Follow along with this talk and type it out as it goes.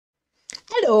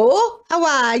Hello, how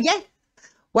are you?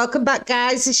 Welcome back,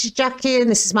 guys. This is Jackie and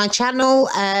this is my channel.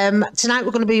 Tonight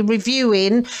we're going to be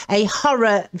reviewing a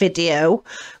horror video,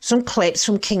 some clips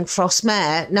from King Frost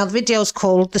Mare. Now the video's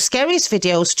called The Scariest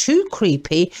Videos Too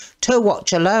Creepy to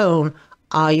Watch Alone.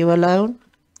 Are you alone?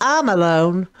 I'm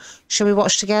alone. Shall we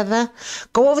watch together?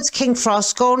 Go over to King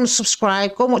Frost, go and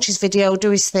subscribe, go and watch his video, do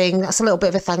his thing. That's a little bit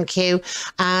of a thank you.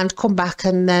 And come back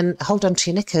and then hold on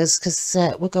to your knickers because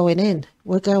we're going in.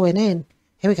 We're going in.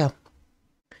 Here we go.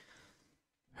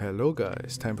 Hello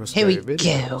guys, time for scary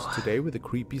videos. Today with a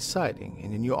creepy sighting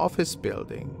in a new office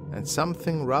building and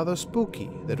something rather spooky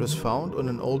that was found on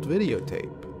an old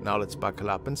videotape. Now let's buckle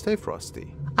up and stay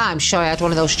frosty. I'm sure I had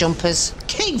one of those jumpers.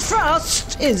 King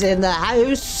Frost is in the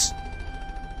house.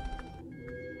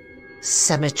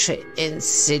 Cemetery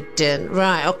incident.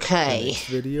 Right, okay. This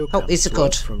video these are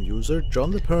good. From user John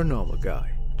the Paranormal Guy.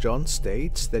 John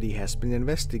states that he has been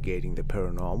investigating the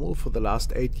paranormal for the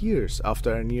last 8 years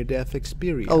after a near-death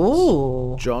experience.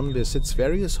 Oh. John visits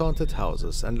various haunted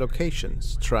houses and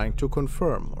locations, trying to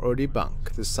confirm or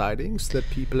debunk the sightings that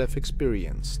people have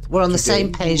experienced. We're on the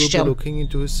same page, John. We'll be looking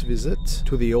into his visit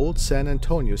to the old San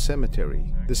Antonio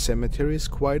cemetery. The cemetery is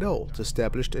quite old,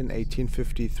 established in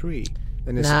 1853,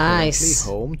 and is currently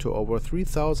home to over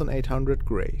 3,800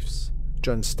 graves.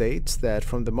 John states that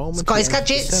from the moment he entered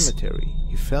the cemetery,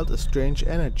 he felt a strange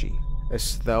energy,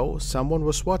 as though someone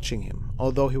was watching him,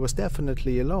 although he was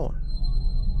definitely alone.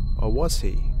 Or was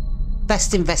he?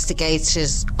 Best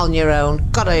investigators on your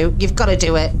own. You've got to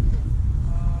do it.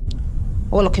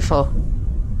 What we're looking for?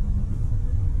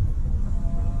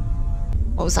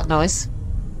 What was that noise?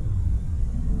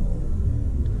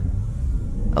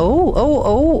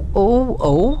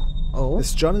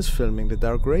 As John is filming the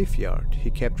dark graveyard, he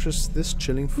captures this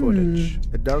chilling footage.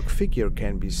 A dark figure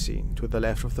can be seen to the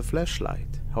left of the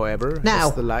flashlight. However,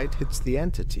 as the light hits the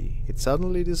entity, it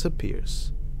suddenly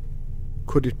disappears.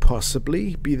 Could it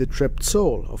possibly be the trapped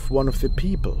soul of one of the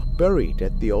people buried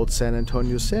at the old San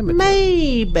Antonio cemetery?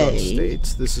 Maybe. John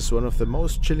states this is one of the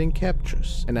most chilling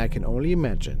captures, and I can only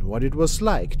imagine what it was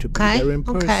like to be there in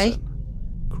person.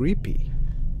 Creepy.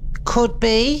 Could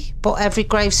be, but every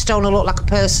gravestone will look like a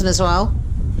person as well.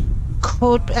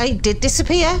 Could be. It did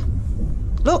disappear.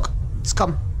 Look, it's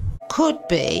gone. Could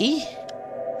be.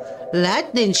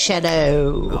 Lightning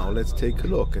shadow. Now let's take a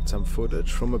look at some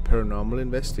footage from a paranormal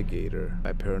investigator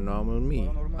by Paranormal Me.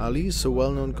 Ali is a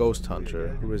well-known ghost hunter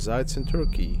who resides in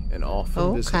Turkey and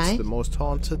often visits the most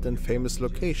haunted and famous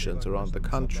locations around the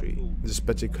country. In this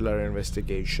particular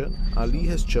investigation, Ali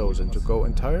has chosen to go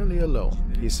entirely alone.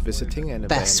 He is visiting an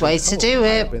abandoned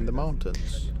home up in the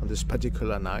mountains. On this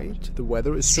particular night, the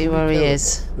weather is truly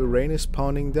terrible. The rain is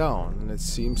pounding down and it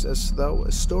seems as though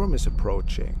a storm is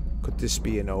approaching. Could this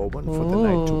be an omen for the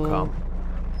night to come?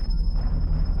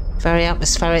 Very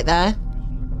atmospheric there.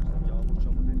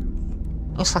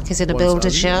 Looks like he's in a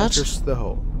builder's yard. Enters the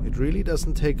home, it really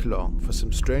doesn't take long for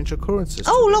some strange occurrences.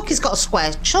 Oh, look, he's got a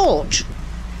square torch.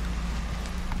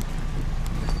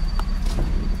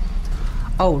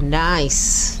 Oh,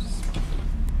 nice.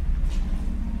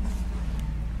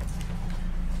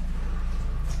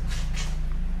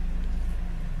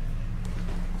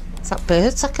 Is that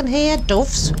birds I can hear?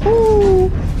 Doves? Ooh.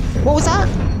 What was that?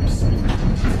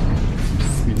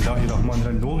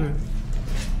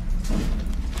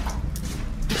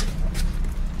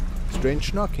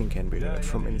 Strange knocking can be heard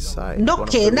from inside.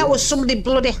 Knocking? That was somebody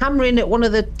bloody hammering at one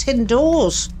of the tin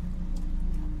doors.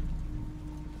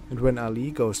 And when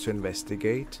Ali goes to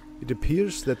investigate, it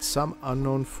appears that some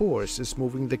unknown force is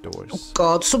moving the doors. Oh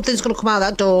God, something's gonna come out of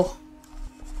that door.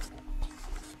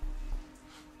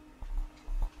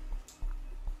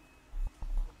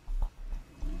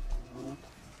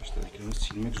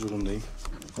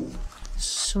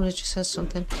 Somebody just says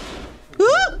something.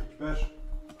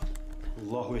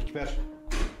 Allahu Ekber.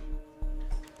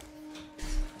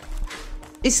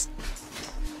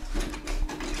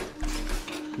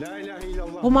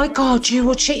 Oh my God, you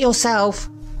would shit yourself.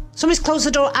 Somebody's closed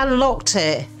the door and locked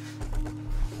it.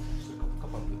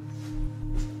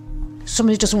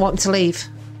 Somebody doesn't want him to leave.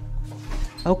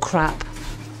 Oh crap.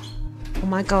 Oh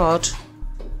my God.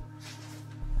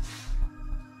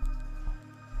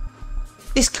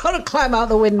 He's got to climb out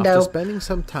the window. After spending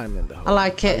some time in the home, I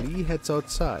like it. Ali heads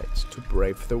outside to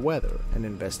brave the weather and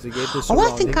investigate the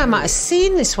surrounding I think I might have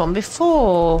seen this one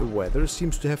before. The weather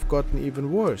seems to have gotten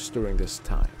even worse during this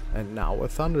time, and now a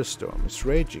thunderstorm is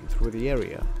raging through the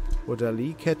area. What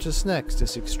Ali catches next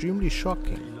is extremely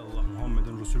shocking.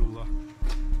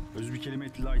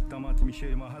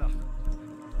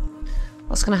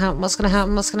 What's gonna happen? What's gonna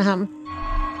happen? What's gonna happen?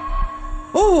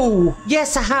 Oh,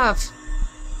 yes, I have.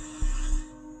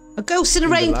 A ghost in a In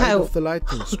the light raincoat. of the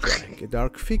lightning strike, a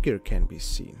dark figure can be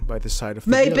seen by the side of the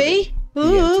Maybe.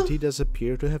 building. The entity does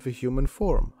appear to have a human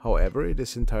form. However, it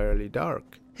is entirely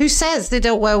dark. Who says they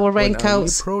don't wear When Ali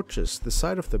raincoats? approaches the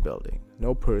side of the building,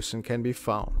 no person can be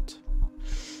found.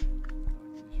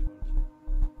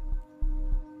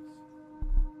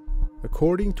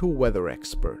 According to a weather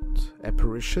expert,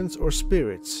 apparitions or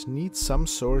spirits need some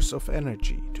source of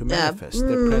energy to manifest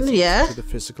their presence to the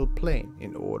physical plane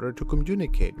in order to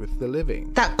communicate with the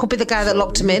living. That could be the guy that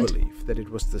locked him in. I believe that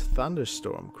it was the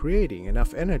thunderstorm creating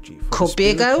enough energy for Could the be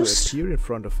a spirit ghost. to appear in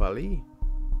front of Ali.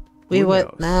 We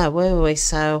weren't there, were we?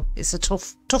 So it's a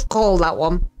tough call, that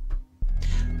one.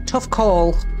 Tough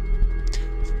call.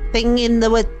 Thing in the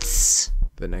woods.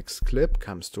 The next clip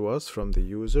comes to us from the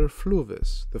user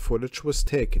Fluvis. The footage was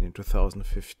taken in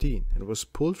 2015 and was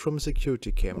pulled from a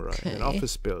security camera in an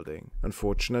office building.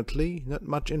 Unfortunately, not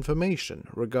much information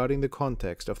regarding the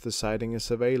context of the sighting is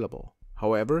available.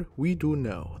 However, we do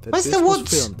know that this was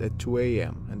filmed at 2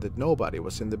 AM and that nobody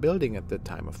was in the building at the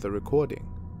time of the recording.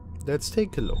 Let's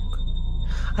take a look.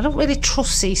 I don't really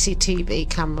trust CCTV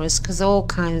cameras because all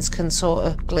kinds can sort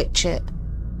of glitch it.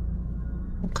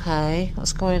 Okay,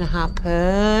 what's going to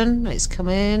happen? It's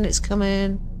coming, it's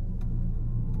coming.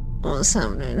 What's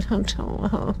happening?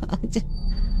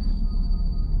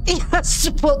 He has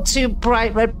to put 2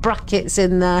 bright red brackets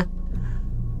in there.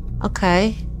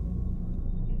 Okay.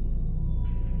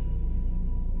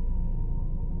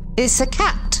 It's a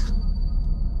cat.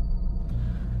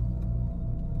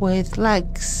 With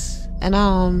legs and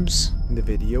arms. In the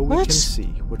video we can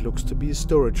see what looks to be a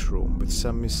storage room with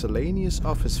some miscellaneous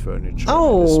office furniture.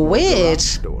 Oh, weird.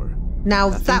 Door. Now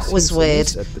that was weird.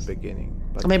 At the beginning,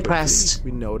 but I'm impressed.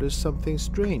 We notice something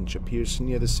strange appears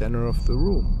near the center of the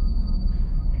room.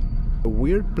 A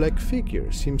weird black figure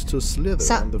seems to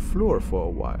slither on the floor for a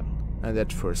while. And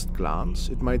at first glance,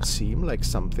 it might seem like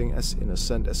something as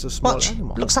innocent as a small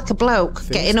animal. Looks like a bloke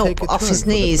getting up off his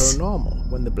knees. Paranormal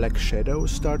when the black shadow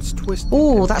starts twisting.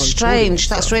 Ooh, that's strange.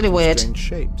 That's really weird. Strange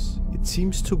shapes. It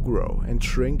seems to grow and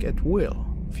shrink at will.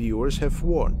 Viewers have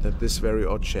warned that this very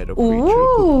odd shadow creature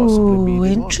could possibly be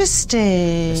demonic,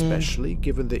 interesting. especially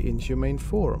given the inhumane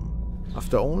form.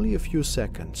 After only a few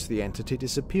seconds, the entity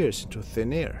disappears into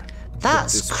thin air.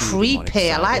 That's creepy.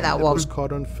 I like that one. Was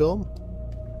caught on film.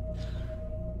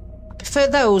 I prefer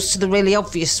those to the really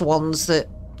obvious ones that,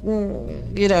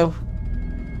 you know,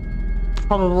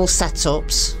 probable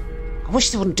setups. I wish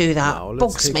they wouldn't do that. Now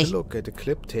Bugs let's me. take a look at a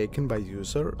clip taken by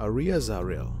user Aria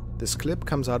Zaril. This clip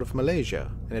comes out of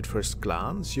Malaysia, and at first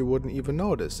glance you wouldn't even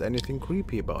notice anything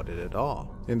creepy about it at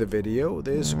all. In the video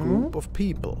there is a group of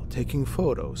people taking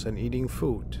photos and eating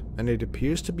food, and it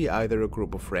appears to be either a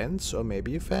group of friends or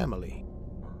maybe a family.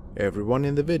 Everyone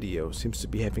in the video seems to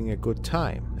be having a good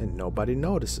time, and nobody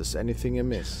notices anything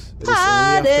amiss. It is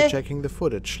only after checking the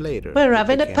footage later. We're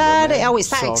having a party. Oh, it's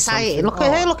that exciting. Look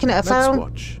at her looking at her phone. Let's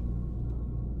watch.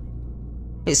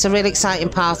 It's a really exciting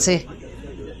party.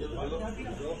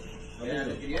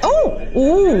 Oh,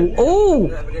 ooh, ooh,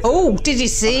 oh, did you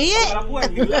see it?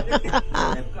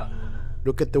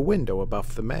 Look at the window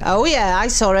above the man. Oh yeah, I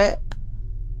saw it.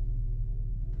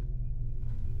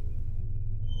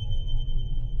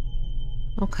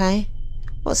 Okay.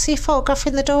 What's he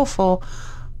photographing the door for?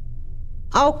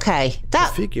 Okay, that...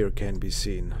 The figure can be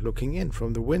seen looking in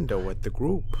from the window at the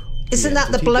group. Isn't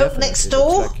that the bloke next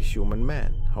door? Looks like a human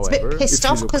man. However, it's a bit pissed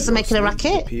off because they're making a racket.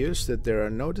 It appears that there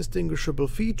are no distinguishable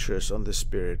features on the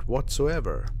spirit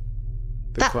whatsoever.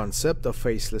 The concept of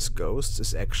faceless ghosts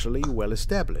is actually well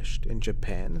established. In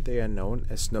Japan, they are known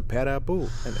as noperabu,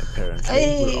 and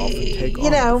apparently will often take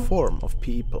on the form of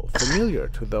people familiar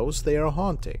to those they are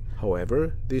haunting.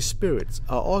 However, these spirits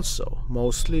are also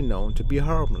mostly known to be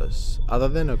harmless, other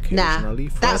than occasionally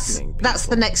frightening people. That's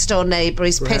the next door neighbour.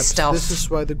 He's pissed off. This is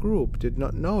why the group did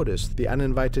not notice the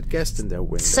uninvited guest in their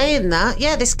window. Saying that,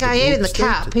 yeah, this guy here in the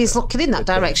cap, he's looking in that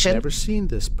direction. Never seen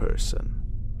this person.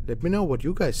 Let me know what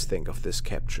you guys think of this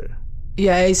capture.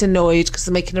 Yeah, he's annoyed because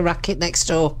they're making a racket next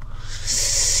door.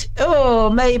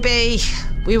 Oh, maybe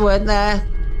we weren't there.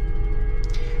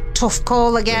 Tough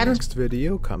call again. The next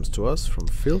video comes to us from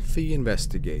Filthy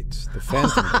Investigates, the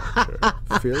Phantom Hunter.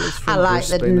 Phil is from I like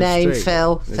the Brisbane, name, Australia.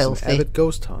 Phil. He's Filthy. an avid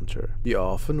ghost hunter. He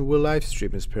often will live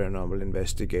stream his paranormal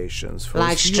investigations for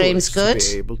live his stream's viewers good.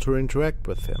 to be able to interact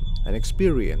with him and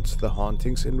experience the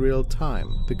hauntings in real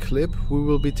time. The clip we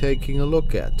will be taking a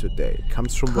look at today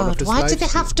comes from one of his why live did they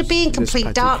have to be in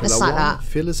complete darkness like that?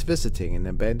 Phil is visiting an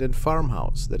abandoned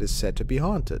farmhouse that is said to be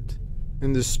haunted.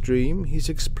 In the stream, he's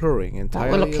exploring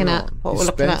entirely alone. He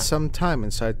spends some time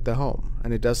inside the home,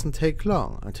 and it doesn't take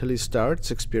long until he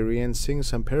starts experiencing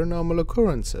some paranormal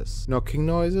occurrences. Knocking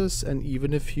noises and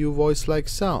even a few voice-like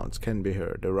sounds can be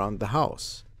heard around the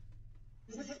house.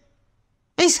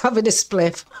 He's having a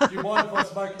spliff. Do you mind if I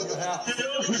smoke in your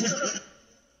house?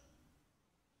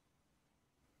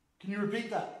 Can you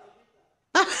repeat that?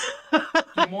 Do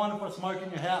you mind if I smoke in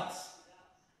your house?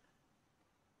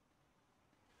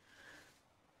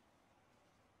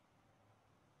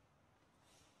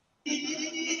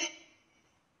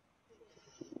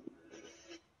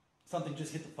 Something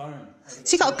just hit the phone. Has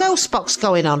he got a ghost box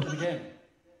going on?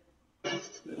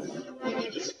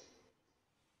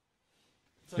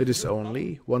 It is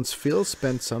only once Phil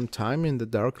spends some time in the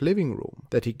dark living room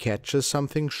that he catches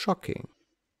something shocking.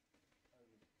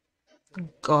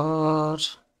 God.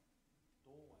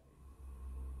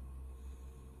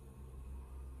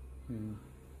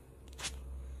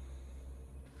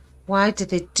 Why did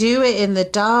they do it in the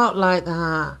dark like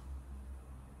that?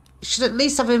 You should at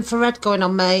least have infrared going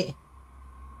on, mate.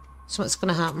 Something's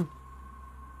going to happen.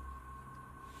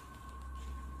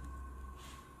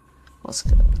 What's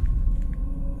good?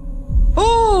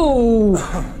 Oh!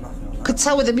 Could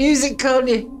tell with the music, can't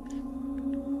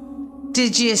you?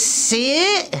 Did you see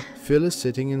it? Phil is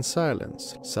sitting in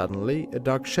silence. Suddenly, a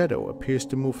dark shadow appears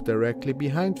to move directly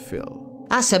behind Phil.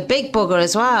 That's a big bugger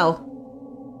as well.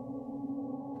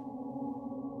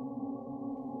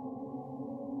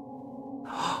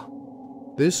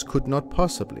 This could not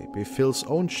possibly be Phil's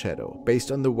own shadow,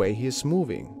 based on the way he is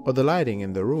moving, or the lighting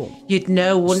in the room. You'd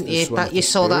know, wouldn't you, that you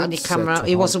saw that on your camera?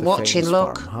 He wasn't watching,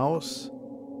 look. Farmhouse.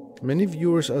 Many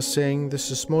viewers are saying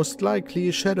this is most likely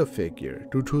a shadow figure,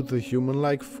 due to the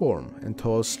human-like form and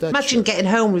tall stature. Imagine getting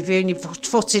home, reviewing your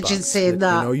footage and seeing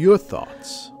that. Let me know your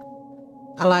thoughts.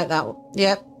 I like that one.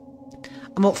 Yep.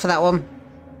 I'm up for that one.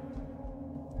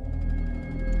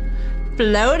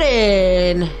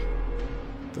 Floating.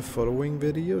 The following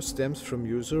video stems from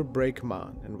user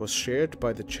Breakman and was shared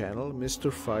by the channel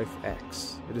Mr.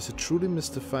 5X. It is a truly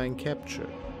mystifying capture.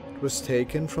 It was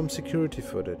taken from security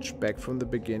footage back from the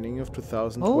beginning of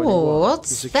 2021. Oh, what's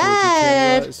the security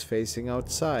that? camera is facing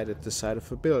outside at the side of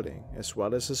a building, as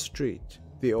well as a street.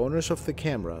 The owners of the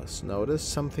cameras noticed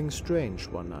something strange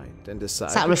one night and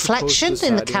decided Is that reflection to post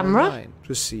in the sighting camera? online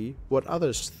to see what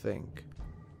others think.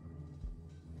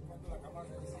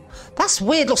 That's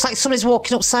weird. Looks like somebody's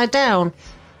walking upside down.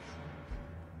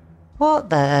 What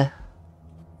the?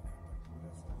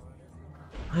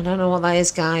 I don't know what that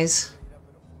is, guys.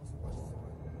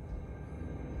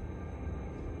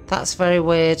 That's very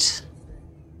weird.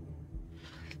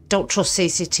 Don't trust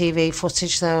CCTV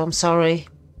footage, though. I'm sorry.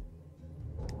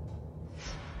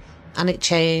 And it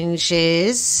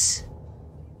changes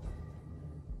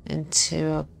into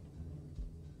a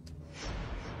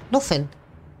nothing.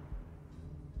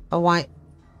 A white,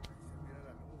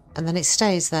 and then it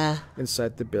stays there.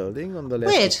 Inside the building, on the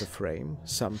left Weird. of the frame,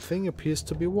 something appears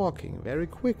to be walking very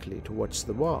quickly towards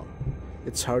the wall.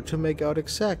 It's hard to make out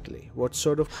exactly what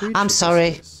sort of creature I'm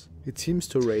sorry. this is. It seems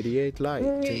to radiate light,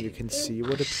 and you can see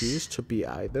what appears to be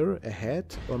either a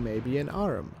head or maybe an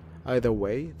arm. Either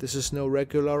way, this is no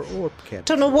regular orb capture.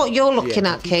 Don't know what you're The looking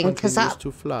at, entity King, because continues that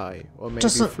to fly or maybe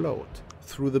doesn't- float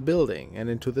through the building and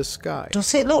into the sky.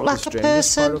 does it look like The a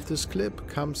strangest part person? of this clip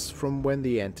comes from when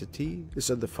the entity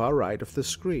is on the far right of the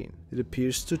screen. It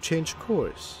appears to change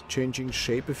course, changing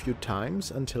shape a few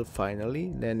times until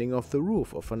finally landing off the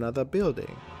roof of another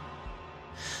building.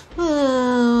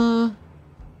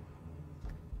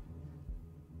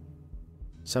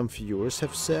 Some viewers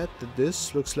have said that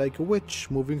this looks like a witch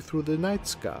moving through the night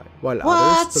sky, while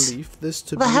What? others believe this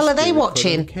to The be hell a are they spirit caught on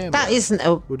watching? camera. That isn't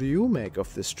a... What do you make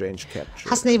of this strange capture?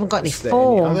 Hasn't even got any Is there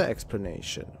form. any other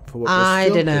explanation for what I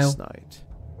was filmed dunno. this night?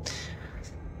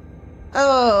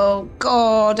 Oh,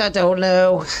 God, I don't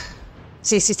know.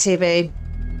 CCTV.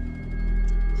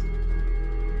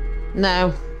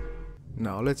 No.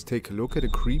 Now let's take a look at a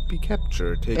creepy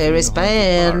capture taken There in is a haunted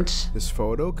bar. band. This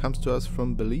photo comes to us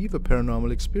from Believe a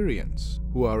Paranormal Experience,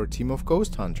 who are a team of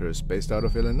ghost hunters based out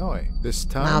of Illinois. This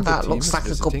time Now the that team looks is like a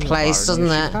good visiting place, bar near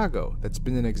doesn't it? Chicago that's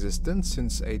been in existence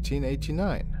since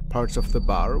 1889. Parts of the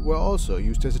bar were also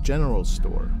used as a general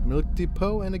store, milk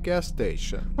depot, and a gas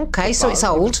station. Okay, The so bar it's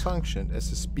even old. functioned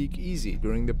as a speakeasy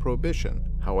during the Prohibition.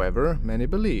 However, many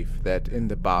believe that in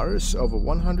the bar's over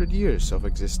 100 years of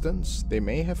existence, they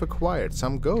may have acquired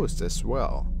some ghosts as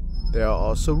well. There are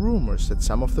also rumors that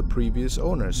some of the previous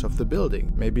owners of the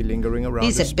building may be lingering around.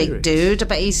 He's as a big spirits. dude. I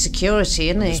bet he's security,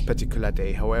 isn't On this he? particular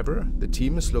day, however, the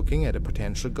team is looking at a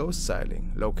potential ghost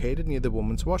sighting located near the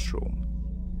woman's washroom.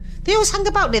 They always hang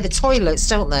about near the toilets,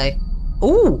 don't they?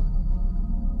 Ooh.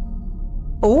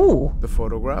 Ooh. The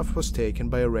photograph was taken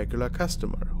by a regular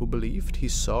customer who believed he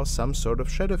saw some sort of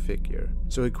shadow figure,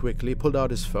 so he quickly pulled out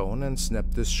his phone and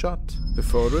snapped this shot. The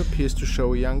photo appears to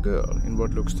show a young girl in what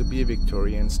looks to be a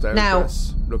Victorian-style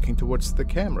dress, looking towards the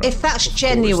camera. If that's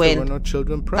genuine, there were no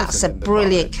children present that's a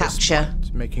brilliant capture.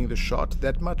 Point, making the shot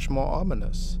that much more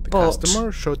ominous. The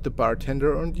customer showed the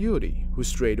bartender on duty, who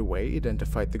straight away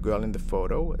identified the girl in the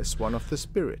photo as one of the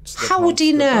spirits. How would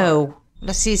he know?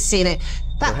 Let's see, he's seen it.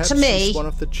 That Perhaps to me, she's one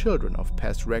of the children of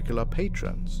past regular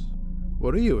patrons.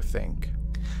 What do you think?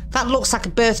 That looks like a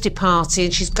birthday party,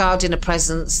 and she's guarding her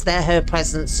presents. They're her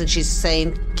presents, and she's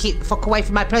saying, "Keep the fuck away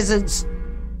from my presents."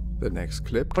 The next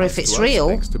clip, but if it's real,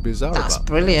 that's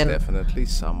brilliant. It's definitely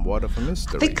somewhat of a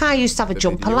mystery. I think I used to have a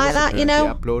jumper like that, you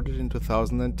know. Uploaded in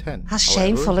 2010. That's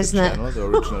shameful, isn't it? The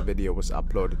original video was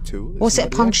uploaded to. Was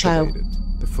it a poncho?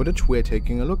 The footage we're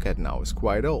taking a look at now is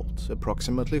quite old,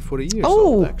 approximately 40 years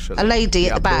old, actually. A lady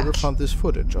at the back. The uploader found this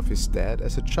footage of his dad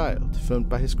as a child, filmed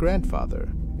by his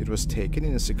grandfather. It was taken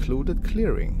in a secluded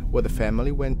clearing where the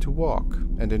family went to walk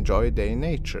and enjoy a day in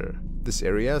nature. This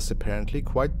area is apparently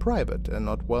quite private and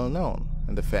not well known,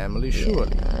 and the family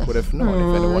surely would have known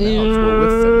if anyone else were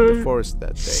with them in the forest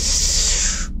that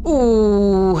day.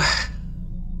 Ooh.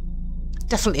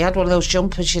 Definitely had one of those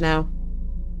jumpers, you know.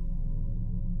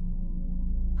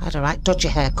 I had a right dodgy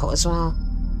haircut as well.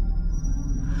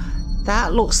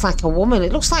 That looks like a woman.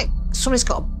 It looks like somebody's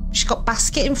got she's got a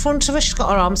basket in front of her. She's got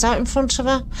her arms out in front of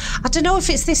her. I don't know if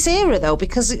it's this era though,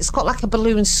 because it's got like a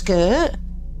balloon skirt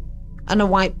and a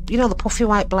white, you know, the puffy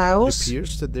white blouse. It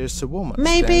appears that there's a woman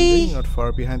maybe standing not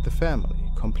far behind the family,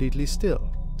 completely still.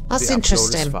 That's the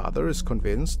interesting. Uploader's father is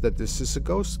convinced that this is a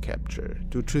ghost capture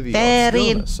due to the very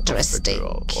stillness interesting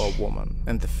of the girl or woman,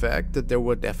 and the fact that there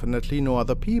were definitely no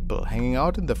other people hanging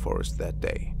out in the forest that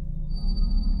day.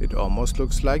 It almost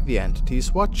looks like the entity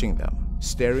is watching them,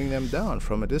 staring them down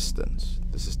from a distance.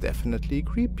 This is definitely a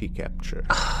creepy capture.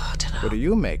 Oh, I don't know. What do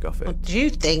you make of it? What do you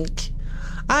think?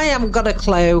 I haven't got a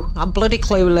clue. I'm bloody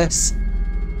clueless.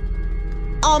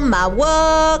 On my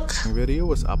work. The video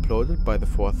was uploaded by the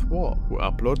Fourth Wall, who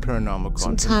upload paranormal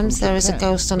content. Sometimes there is a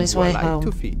ghost on his way home.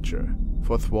 To feature.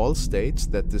 Fourth Wall states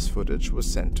that this footage was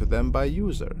sent to them by a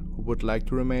user who would like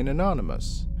to remain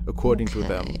anonymous. According to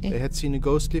them, they had seen a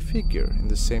ghostly figure in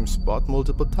the same spot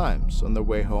multiple times on their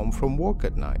way home from work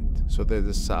at night, so they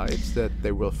decide that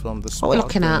they will film the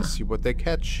spot and see what they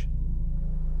catch.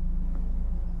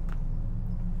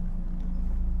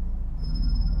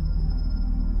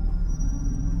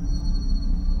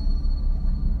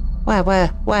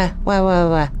 Where?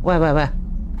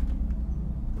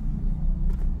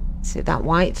 Is it that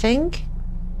white thing?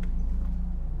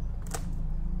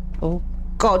 Oh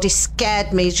God, he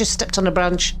scared me. He just stepped on a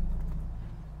branch.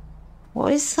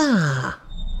 What is that?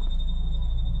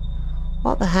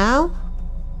 What the hell?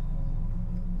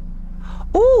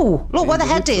 Ooh, look where the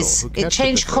head is. It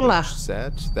changed colour.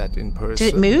 Said that in person,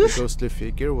 did it move? The ghostly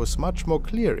figure was much more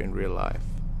clear in real life.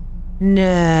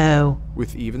 No.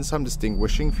 With even some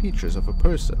distinguishing features of a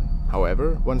person.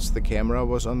 However, once the camera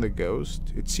was on the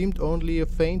ghost, it seemed only a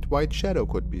faint white shadow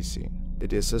could be seen.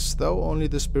 It is as though only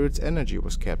the spirit's energy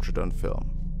was captured on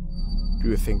film. Do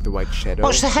you think the white shadow...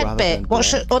 Watch the head bit.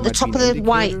 Watch at the top of the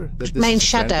white main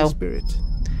shadow. You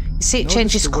see it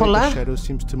changes colour? The shadow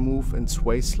seems to move and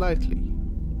sway slightly.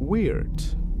 Weird.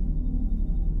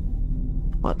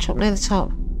 Watch up near the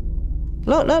top.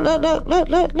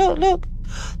 Look.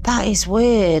 That is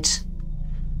weird.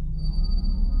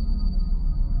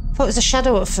 I thought it was a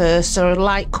shadow at first or a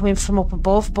light coming from up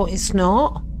above, but it's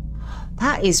not.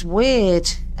 That is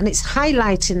weird. And it's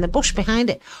highlighting the bush behind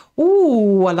it.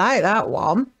 Ooh, I like that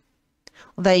one.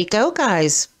 Well, there you go,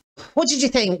 guys. What did you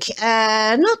think?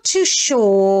 Not too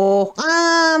sure.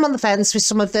 I'm on the fence with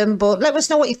some of them, but let us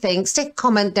know what you think. Stick a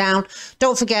comment down.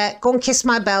 Don't forget, go and kiss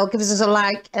my bell. Give us a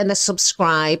like and a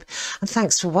subscribe. And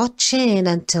thanks for watching.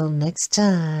 Until next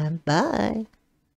time. Bye.